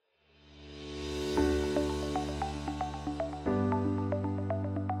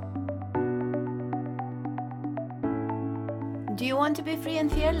Do you want to be free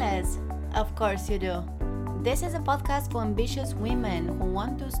and fearless? Of course you do. This is a podcast for ambitious women who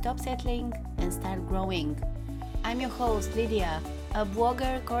want to stop settling and start growing. I'm your host, Lydia, a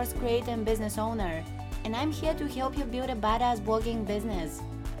blogger, course creator, and business owner, and I'm here to help you build a badass blogging business,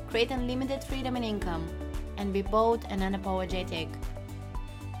 create unlimited freedom and income, and be bold and unapologetic.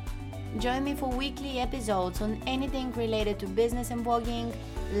 Join me for weekly episodes on anything related to business and blogging,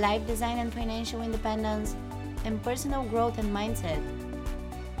 life design and financial independence, and personal growth and mindset.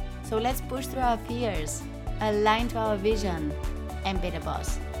 So let's push through our fears, align to our vision, and be the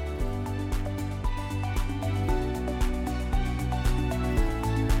boss.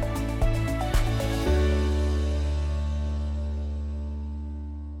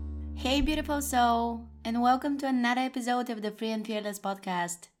 Hey beautiful soul, and welcome to another episode of the Free and Fearless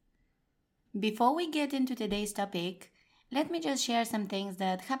podcast. Before we get into today's topic, let me just share some things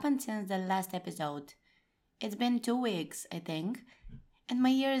that happened since the last episode. It's been 2 weeks, I think, and my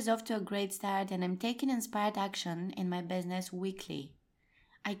year is off to a great start, and I'm taking inspired action in my business weekly.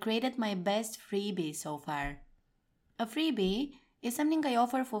 I created my best freebie so far. A freebie is something I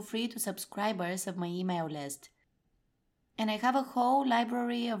offer for free to subscribers of my email list. And I have a whole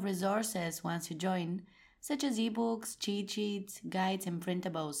library of resources once you join, such as ebooks, cheat sheets, guides, and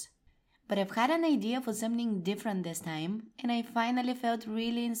printables. But I've had an idea for something different this time, and I finally felt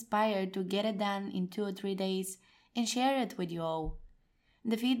really inspired to get it done in 2 or 3 days and share it with you all.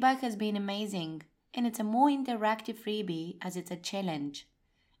 The feedback has been amazing, and it's a more interactive freebie as it's a challenge.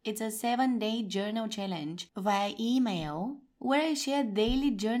 It's a 7-day journal challenge via email where I share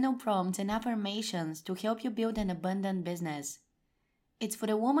daily journal prompts and affirmations to help you build an abundant business. It's for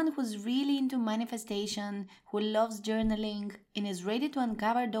the woman who's really into manifestation, who loves journaling, and is ready to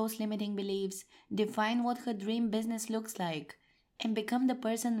uncover those limiting beliefs, define what her dream business looks like, and become the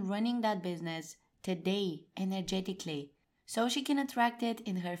person running that business today energetically, so she can attract it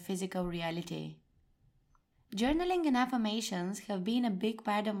in her physical reality. Journaling and affirmations have been a big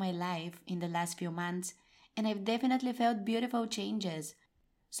part of my life in the last few months, and I've definitely felt beautiful changes.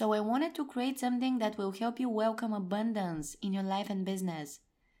 So I wanted to create something that will help you welcome abundance in your life and business.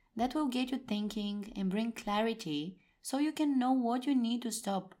 That will get you thinking and bring clarity so you can know what you need to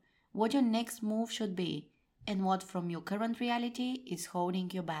stop, what your next move should be, and what from your current reality is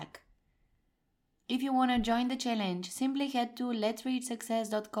holding you back. If you want to join the challenge, simply head to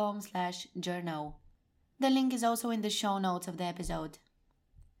letsreachsuccess.com/journal. The link is also in the show notes of the episode.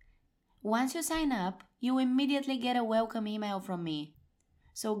 Once you sign up, you immediately get a welcome email from me.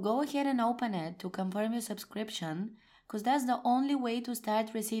 So go ahead and open it to confirm your subscription, because that's the only way to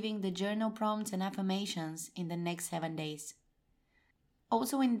start receiving the journal prompts and affirmations in the next 7 days.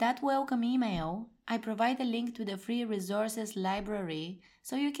 Also in that welcome email, I provide a link to the free resources library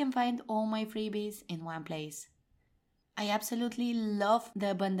so you can find all my freebies in one place. I absolutely love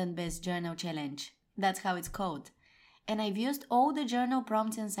the Abundant Biz Journal Challenge. That's how it's called. And I've used all the journal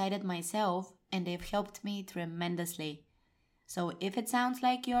prompts inside it myself, and they've helped me tremendously. So if it sounds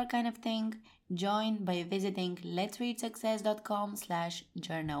like your kind of thing, join by visiting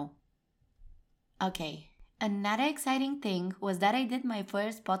letsreachsuccess.com/journal. Okay, another exciting thing was that I did my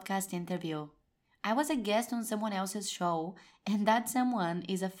first podcast interview. I was a guest on someone else's show, and that someone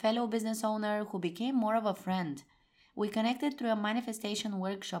is a fellow business owner who became more of a friend. We connected through a manifestation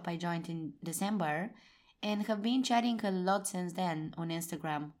workshop I joined in December, and have been chatting a lot since then on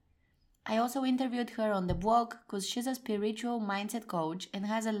Instagram. I also interviewed her on the blog because she's a spiritual mindset coach and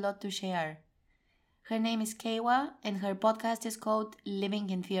has a lot to share. Her name is Kewa, and her podcast is called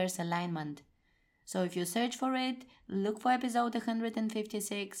Living in Fierce Alignment. So if you search for it, look for episode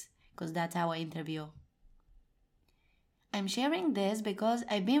 156, because that's our interview. I'm sharing this because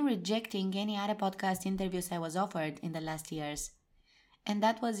I've been rejecting any other podcast interviews I was offered in the last years. And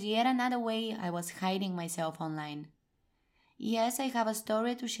that was yet another way I was hiding myself online. Yes, I have a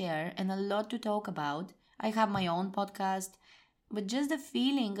story to share and a lot to talk about. I have my own podcast, but just the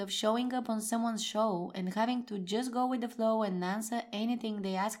feeling of showing up on someone's show and having to just go with the flow and answer anything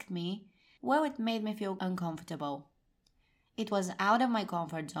they asked me, well, it made me feel uncomfortable. It was out of my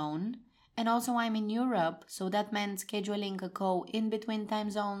comfort zone, and also I'm in Europe, so that meant scheduling a call in between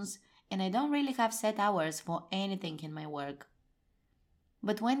time zones, and I don't really have set hours for anything in my work.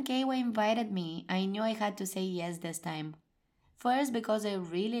 But when Kewa invited me, I knew I had to say yes this time. First, because I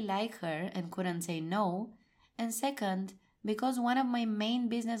really like her and couldn't say no, and second, because one of my main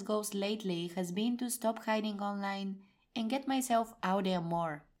business goals lately has been to stop hiding online and get myself out there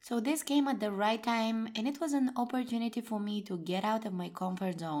more. So this came at the right time, and it was an opportunity for me to get out of my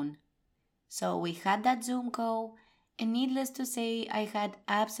comfort zone. So we had that Zoom call, and needless to say, I had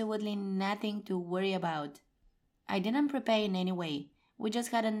absolutely nothing to worry about. I didn't prepare in any way. We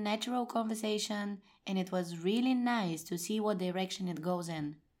just had a natural conversation and it was really nice to see what direction it goes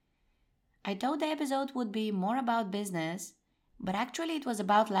in. I thought the episode would be more about business, but actually it was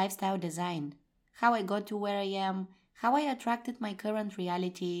about lifestyle design. How I got to where I am, how I attracted my current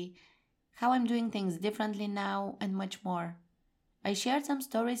reality, how I'm doing things differently now, and much more. I shared some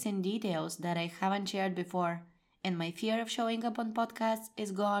stories and details that I haven't shared before, and my fear of showing up on podcasts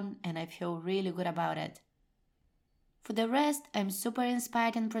is gone, and I feel really good about it. For the rest, I'm super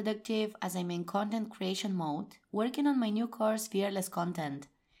inspired and productive as I'm in content creation mode, working on my new course Fearless Content,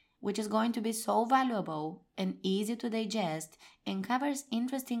 which is going to be so valuable and easy to digest and covers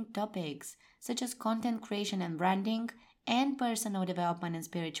interesting topics such as content creation and branding and personal development and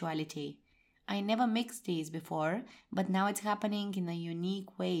spirituality. I never mixed these before, but now it's happening in a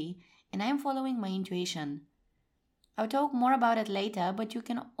unique way and I'm following my intuition. I'll talk more about it later, but you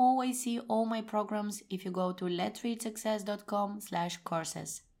can always see all my programs if you go to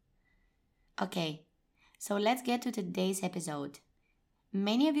letsreachsuccess.com/courses. Okay, so let's get to today's episode.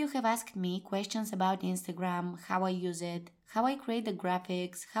 Many of you have asked me questions about Instagram, how I use it, how I create the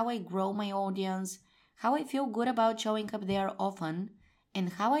graphics, how I grow my audience, how I feel good about showing up there often,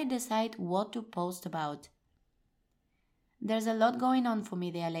 and how I decide what to post about. There's a lot going on for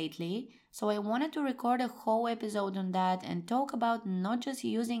me there lately, so I wanted to record a whole episode on that and talk about not just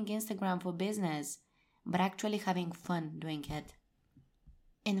using Instagram for business, but actually having fun doing it.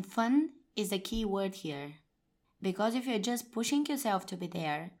 And fun is the key word here. Because if you're just pushing yourself to be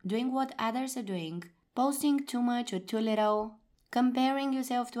there, doing what others are doing, posting too much or too little, comparing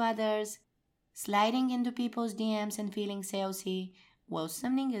yourself to others, sliding into people's DMs and feeling salesy, well,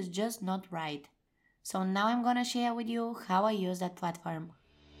 something is just not right. So now I'm gonna share with you how I use that platform.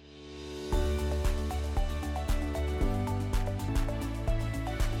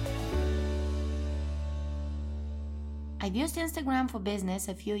 I've used Instagram for business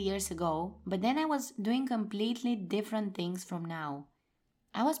a few years ago, but then I was doing completely different things from now.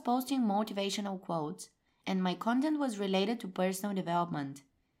 I was posting motivational quotes, and my content was related to personal development.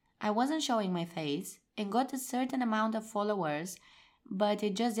 I wasn't showing my face and got a certain amount of followers, but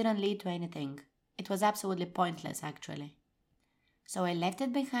it just didn't lead to anything. It was absolutely pointless, actually. So I left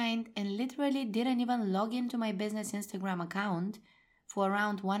it behind and literally didn't even log into my business Instagram account for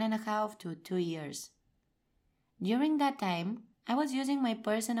around 1.5 to 2 years. During that time, I was using my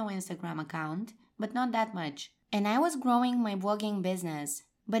personal Instagram account, but not that much, and I was growing my blogging business.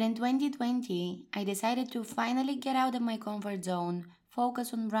 But in 2020, I decided to finally get out of my comfort zone,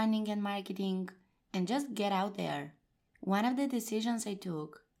 focus on branding and marketing, and just get out there. One of the decisions I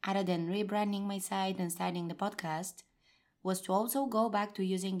took, other than rebranding my site and starting the podcast, was to also go back to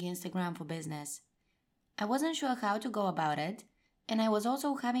using Instagram for business. I wasn't sure how to go about it, and I was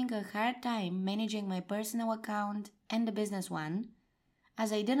also having a hard time managing my personal account and the business one,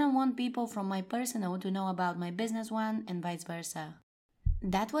 as I didn't want people from my personal to know about my business one and vice versa.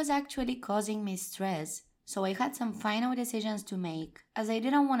 That was actually causing me stress, so I had some final decisions to make, as I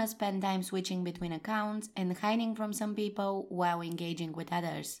didn't want to spend time switching between accounts and hiding from some people while engaging with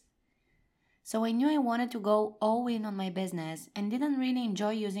others. So I knew I wanted to go all in on my business and didn't really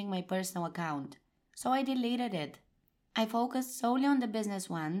enjoy using my personal account, so I deleted it. I focused solely on the business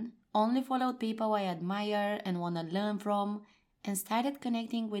one, only followed people I admire and want to learn from, and started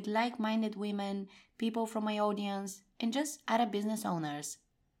connecting with like-minded women, people from my audience, and just other business owners.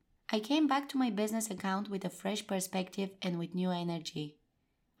 I came back to my business account with a fresh perspective and with new energy.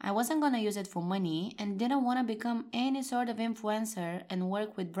 I wasn't going to use it for money and didn't want to become any sort of influencer and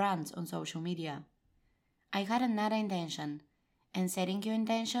work with brands on social media. I had another intention, and setting your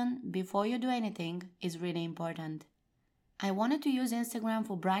intention before you do anything is really important. I wanted to use Instagram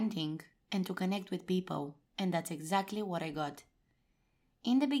for branding and to connect with people, and that's exactly what I got.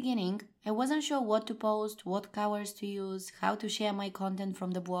 In the beginning, I wasn't sure what to post, what covers to use, how to share my content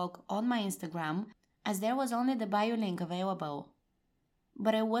from the blog on my Instagram, as there was only the bio link available.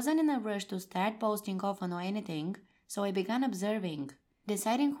 But I wasn't in a rush to start posting often or anything, so I began observing,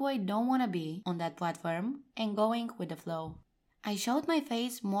 deciding who I don't want to be on that platform, and going with the flow. I showed my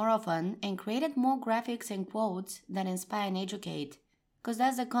face more often and created more graphics and quotes that inspire and educate, because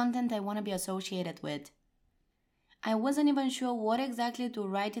that's the content I want to be associated with. I wasn't even sure what exactly to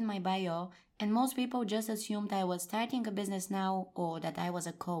write in my bio, and most people just assumed I was starting a business now or that I was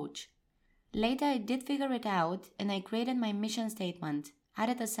a coach. Later I did figure it out and I created my mission statement,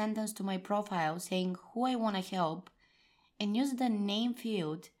 added a sentence to my profile saying who I want to help, and used the name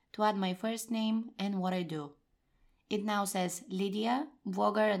field to add my first name and what I do. It now says Lydia,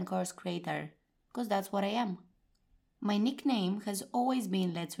 blogger and course creator, because that's what I am. My nickname has always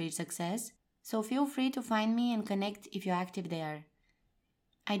been Let's Reach Success, so feel free to find me and connect if you're active there.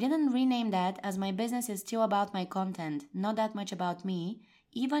 I didn't rename that as my business is still about my content, not that much about me,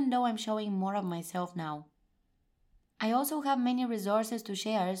 even though I'm showing more of myself now. I also have many resources to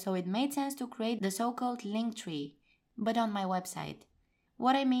share, so it made sense to create the so-called link tree, but on my website.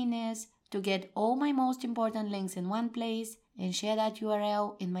 What I mean is to get all my most important links in one place and share that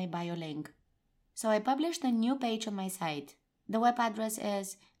URL in my bio link. So I published a new page on my site. The web address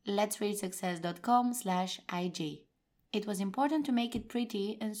is letsreachsuccess.com/ig. It was important to make it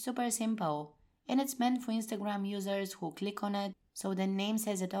pretty and super simple, and it's meant for Instagram users who click on it, so the name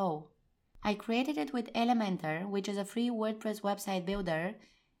says it all. I created it with Elementor, which is a free WordPress website builder,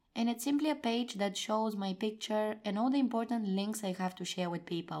 and it's simply a page that shows my picture and all the important links I have to share with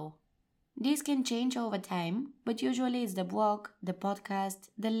people. These can change over time, but usually it's the blog, the podcast,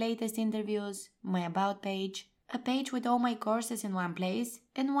 the latest interviews, my about page, a page with all my courses in one place,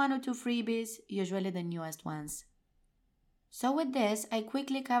 and 1 or 2 freebies, usually the newest ones. So with this, I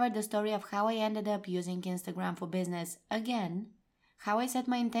quickly covered the story of how I ended up using Instagram for business again, how I set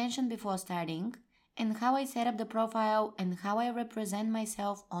my intention before starting, and how I set up the profile and how I represent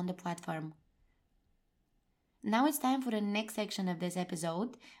myself on the platform. Now it's time for the next section of this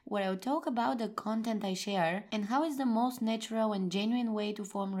episode, where I'll talk about the content I share and how it's the most natural and genuine way to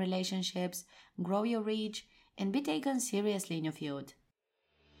form relationships, grow your reach, and be taken seriously in your field.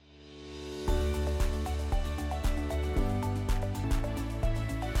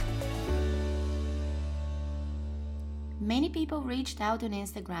 Many people reached out on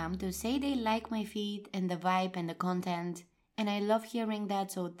Instagram to say they like my feed and the vibe and the content, and I love hearing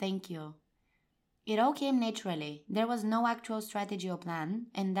that, so thank you. It all came naturally. There was no actual strategy or plan,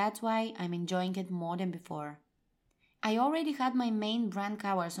 and that's why I'm enjoying it more than before. I already had my main brand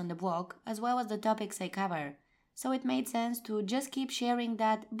covers on the blog as well as the topics I cover, so it made sense to just keep sharing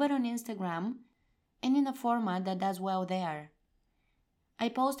that but on Instagram and in a format that does well there. I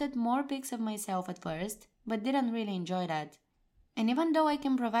posted more pics of myself at first, but didn't really enjoy that. And even though I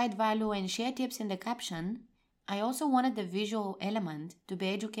can provide value and share tips in the caption, I also wanted the visual element to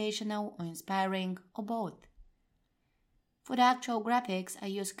be educational or inspiring or both. For the actual graphics, I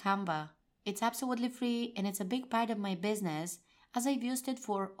use Canva. It's absolutely free and it's a big part of my business as I've used it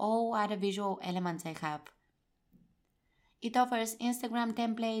for all other visual elements I have. It offers Instagram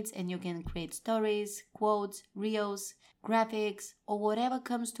templates and you can create stories, quotes, reels, graphics, or whatever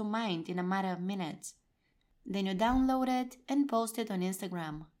comes to mind in a matter of minutes. Then you download it and post it on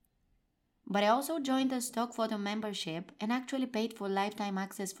Instagram. But I also joined a stock photo membership and actually paid for lifetime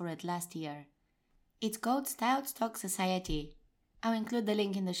access for it last year. It's called Styled Stock Society. I'll include the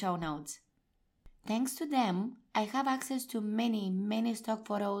link in the show notes. Thanks to them, I have access to many stock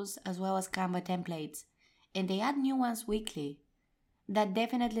photos as well as Canva templates, and they add new ones weekly. That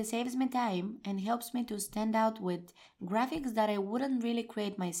definitely saves me time and helps me to stand out with graphics that I wouldn't really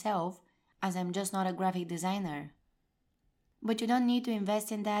create myself, as I'm just not a graphic designer. But you don't need to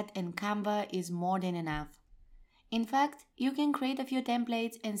invest in that, and Canva is more than enough. In fact, you can create a few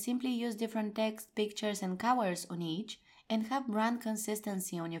templates and simply use different text, pictures and colors on each and have brand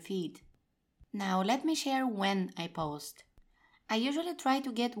consistency on your feed. Now let me share when I post. I usually try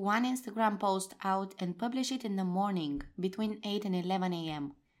to get one Instagram post out and publish it in the morning between 8 and 11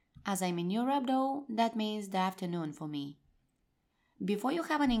 a.m. As I'm in Europe though, that means the afternoon for me. Before you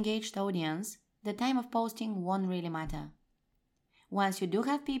have an engaged audience, the time of posting won't really matter. Once you do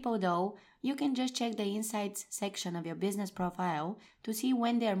have people though, you can just check the insights section of your business profile to see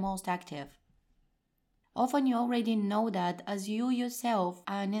when they are most active. Often you already know that as you yourself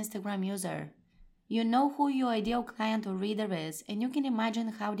are an Instagram user. You know who your ideal client or reader is and you can imagine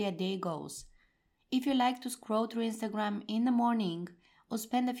how their day goes. If you like to scroll through Instagram in the morning or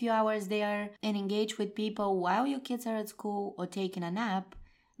spend a few hours there and engage with people while your kids are at school or taking a nap,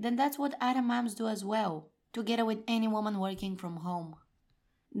 then that's what other moms do as well, together with any woman working from home.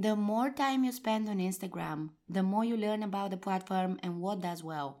 The more time you spend on Instagram, the more you learn about the platform and what does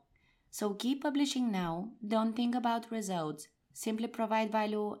well. So keep publishing now, don't think about results, simply provide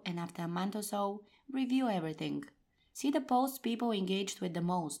value and after a month or so, review everything. See the posts people engaged with the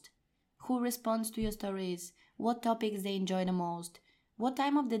most, who responds to your stories, what topics they enjoy the most, what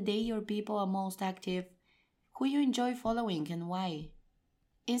time of the day your people are most active, who you enjoy following and why.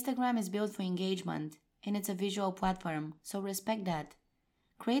 Instagram is built for engagement and it's a visual platform, so respect that.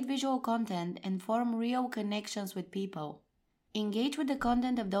 Create visual content and form real connections with people. Engage with the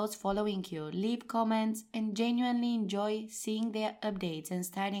content of those following you, leave comments, and genuinely enjoy seeing their updates and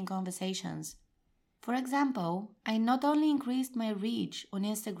starting conversations. For example, I not only increased my reach on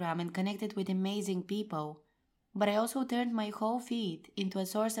Instagram and connected with amazing people, but I also turned my whole feed into a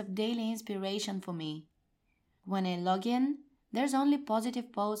source of daily inspiration for me. When I log in, there's only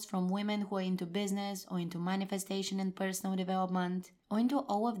positive posts from women who are into business or into manifestation and personal development or into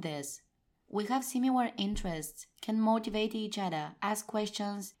all of this. We have similar interests, can motivate each other, ask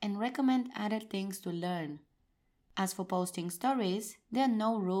questions, and recommend other things to learn. As for posting stories, there are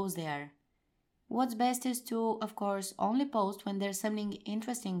no rules there. What's best is to, of course, only post when there's something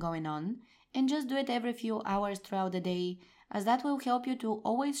interesting going on and just do it every few hours throughout the day, as that will help you to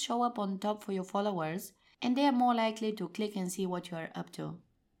always show up on top for your followers and they are more likely to click and see what you are up to.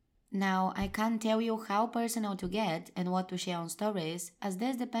 Now, I can't tell you how personal to get and what to share on stories, as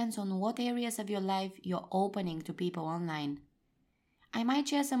this depends on what areas of your life you're opening to people online. I might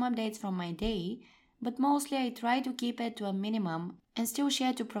share some updates from my day, but mostly I try to keep it to a minimum and still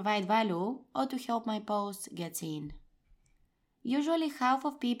share to provide value or to help my posts get seen. Usually half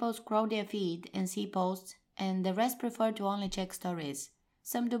of people scroll their feed and see posts and the rest prefer to only check stories.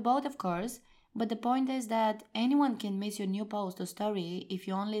 Some do both, of course, but the point is that anyone can miss your new post or story if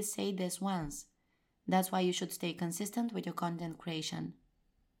you only say this once. That's why you should stay consistent with your content creation.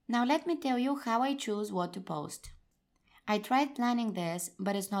 Now let me tell you how I choose what to post. I tried planning this,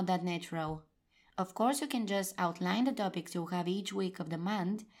 but it's not that natural. Of course, you can just outline the topics you'll have each week of the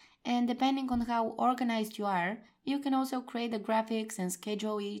month, and depending on how organized you are, you can also create the graphics and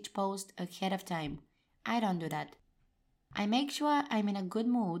schedule each post ahead of time. I don't do that. I make sure I'm in a good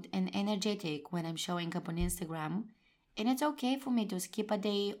mood and energetic when I'm showing up on Instagram, and it's okay for me to skip a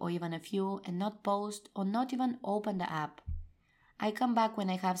day or even a few and not post or not even open the app. I come back when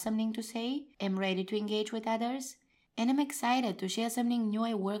I have something to say, am ready to engage with others, and I'm excited to share something new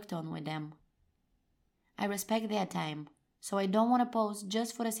I worked on with them. I respect their time, so I don't want to post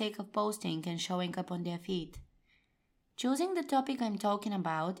just for the sake of posting and showing up on their feed. Choosing the topic I'm talking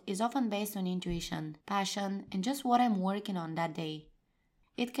about is often based on intuition, passion, and just what I'm working on that day.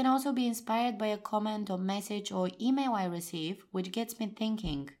 It can also be inspired by a comment or message or email I receive, which gets me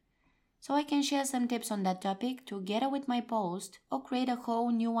thinking. So I can share some tips on that topic together with my post or create a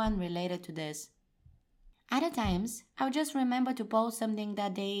whole new one related to this. Other times, I'll just remember to post something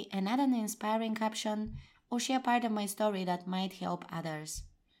that day and add an inspiring caption or share part of my story that might help others.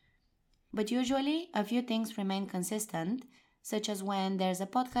 But usually, a few things remain consistent, such as when there's a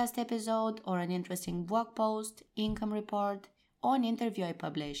podcast episode or an interesting blog post, income report, or an interview I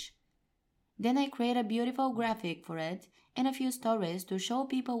publish. Then I create a beautiful graphic for it and a few stories to show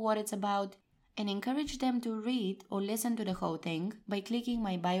people what it's about and encourage them to read or listen to the whole thing by clicking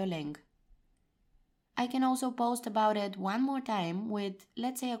my bio link. I can also post about it one more time with,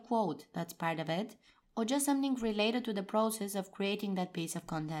 let's say, a quote that's part of it, or just something related to the process of creating that piece of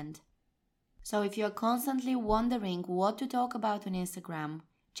content. So if you're constantly wondering what to talk about on Instagram,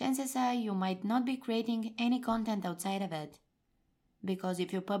 chances are you might not be creating any content outside of it. Because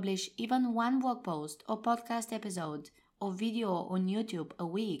if you publish even one blog post or podcast episode or video on YouTube a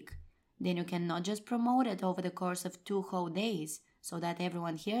week, then you can not just promote it over the course of 2 whole days so that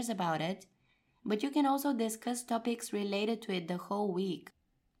everyone hears about it, but you can also discuss topics related to it the whole week.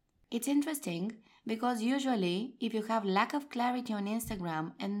 It's interesting because usually if you have lack of clarity on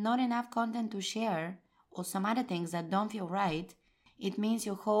Instagram and not enough content to share or some other things that don't feel right, it means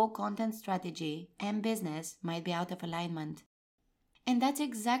your whole content strategy and business might be out of alignment. And that's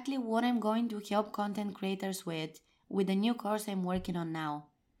exactly what I'm going to help content creators with the new course I'm working on now.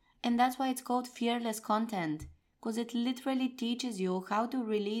 And that's why it's called Fearless Content, because it literally teaches you how to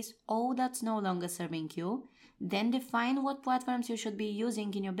release all that's no longer serving you, then define what platforms you should be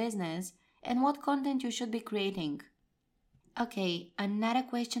using in your business and what content you should be creating. Okay, another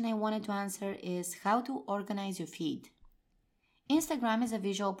question I wanted to answer is how to organize your feed. Instagram is a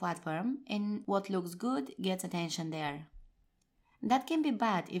visual platform and what looks good gets attention there. That can be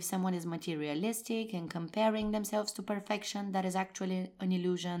bad if someone is materialistic and comparing themselves to perfection that is actually an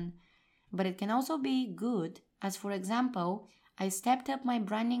illusion, but it can also be good, as for example, I stepped up my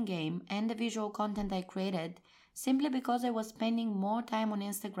branding game and the visual content I created simply because I was spending more time on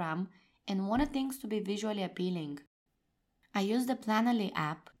Instagram and wanted things to be visually appealing. I used the Planoly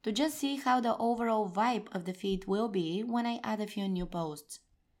app to just see how the overall vibe of the feed will be when I add a few new posts.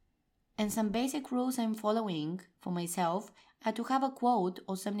 And some basic rules I'm following for myself are to have a quote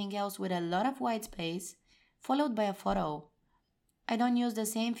or something else with a lot of white space, followed by a photo. I don't use the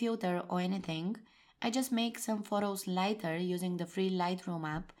same filter or anything, I just make some photos lighter using the free Lightroom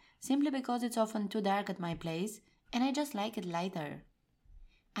app simply because it's often too dark at my place and I just like it lighter.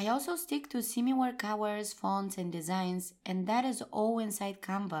 I also stick to similar colors, fonts and designs, and that is all inside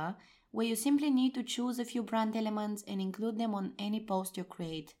Canva, where you simply need to choose a few brand elements and include them on any post you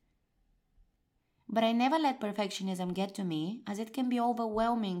create. But I never let perfectionism get to me, as it can be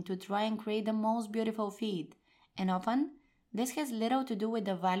overwhelming to try and create the most beautiful feed, and often this has little to do with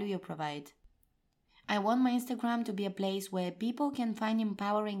the value you provide. I want my Instagram to be a place where people can find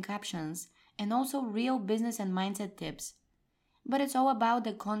empowering captions and also real business and mindset tips. But it's all about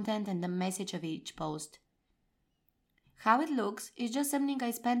the content and the message of each post. How it looks is just something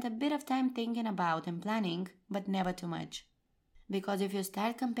I spent a bit of time thinking about and planning, but never too much. Because if you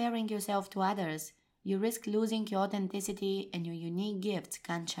start comparing yourself to others, you risk losing your authenticity and your unique gifts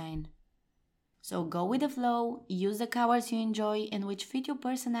can't shine. So go with the flow, use the covers you enjoy and which fit your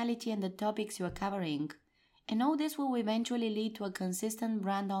personality and the topics you are covering. And all this will eventually lead to a consistent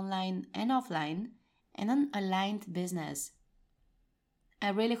brand online and offline and an aligned business. I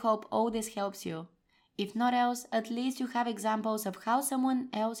really hope all this helps you. If not else, at least you have examples of how someone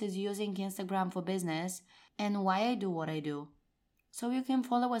else is using Instagram for business and why I do what I do. So you can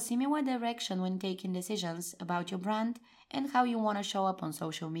follow a similar direction when taking decisions about your brand and how you want to show up on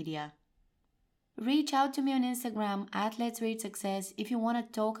social media. Reach out to me on Instagram at Let's Reach Success if you want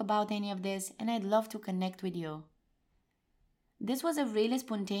to talk about any of this, and I'd love to connect with you. This was a really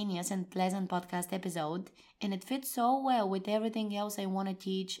spontaneous and pleasant podcast episode, and it fits so well with everything else I want to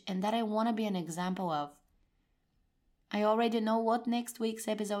teach and that I want to be an example of. I already know what next week's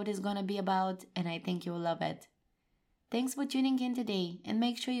episode is going to be about, and I think you'll love it. Thanks for tuning in today, and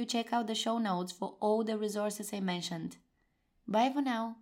make sure you check out the show notes for all the resources I mentioned. Bye for now.